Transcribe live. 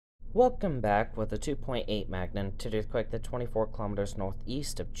Welcome back with a 2.8 magnitude earthquake that's 24 kilometers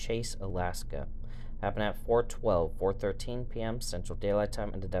northeast of Chase, Alaska. Happened at 4:13 p.m. Central Daylight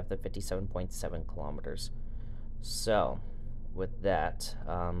Time and a depth of 57.7 kilometers. So, with that,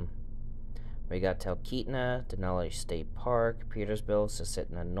 we got Talkeetna, Denali State Park, Petersville,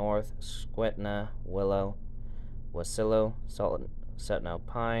 Susitna North, Squetna, Willow, Wasilla, Sutno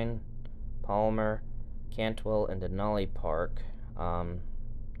Pine, Palmer, Cantwell, and Denali Park.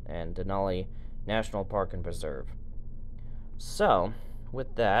 And Denali National Park and Preserve. So,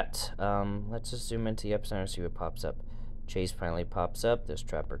 with that, let's just zoom into the epicenter and see what pops up. Chase finally pops up. There's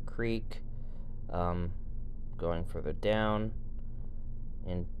Trapper Creek. Going further down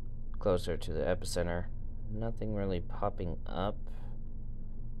and closer to the epicenter. Nothing really popping up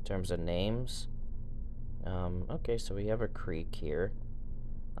in terms of names. Okay, so we have a creek here.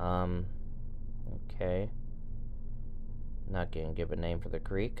 Okay. Not gonna give a name for the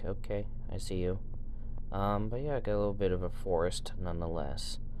creek. Okay, I see you. But yeah, I got a little bit of a forest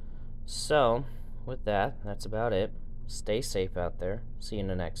nonetheless. So, with that, that's about it. Stay safe out there. See you in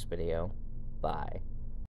the next video. Bye.